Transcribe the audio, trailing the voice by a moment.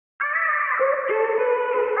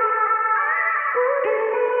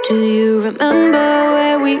Do you remember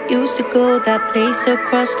where we used to go? That place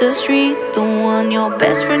across the street, the one your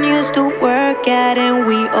best friend used to work at and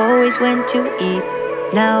we always went to eat.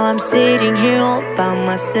 Now I'm sitting here all by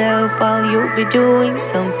myself while you'll be doing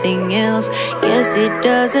something else. Guess it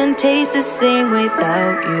doesn't taste the same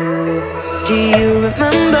without you. Do you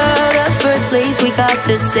remember the first place we got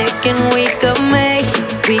the second week of May?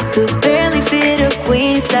 We could barely fit a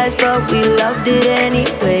queen size, but we loved it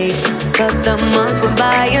anyway. But the months went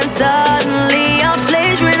by and suddenly our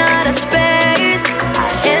place ran out of space. I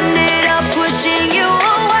ended up pushing you away.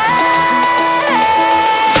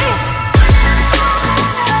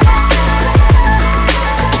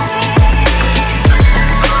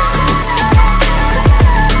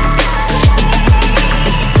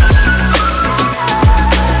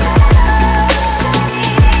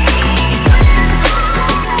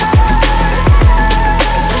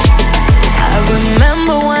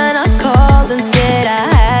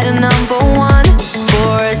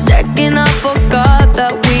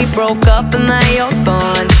 Broke up and now you're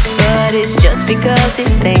gone, but it's just because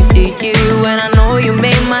it's thanks to you. And I know you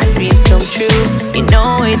made my dreams come true. You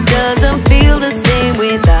know it doesn't feel the same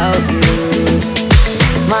without you.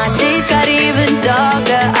 My days got even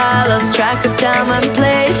darker, I lost track of time and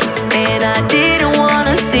place, and I didn't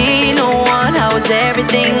wanna see no one. How was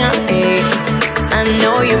everything I ate? I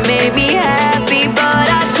know you made me happy, but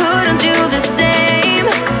I couldn't do the same,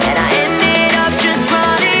 and I ended up just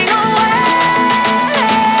running away.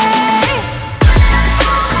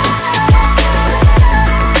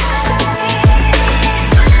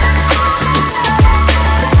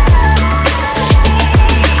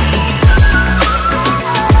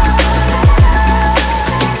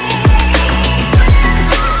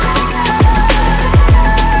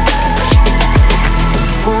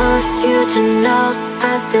 To know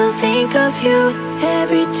I still think of you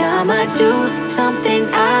every time I do something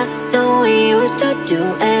I know we used to do,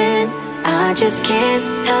 and I just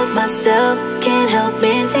can't help myself, can't help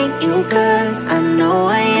missing you, cause I know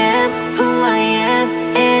I am who I am,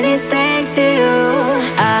 and it's thanks to you.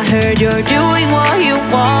 I heard you're doing what you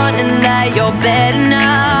want and that you're better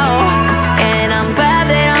now, and I'm glad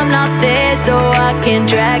that I'm not there so I can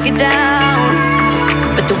drag it down.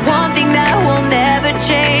 But the one thing that will never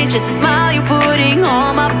change is the smile you're putting on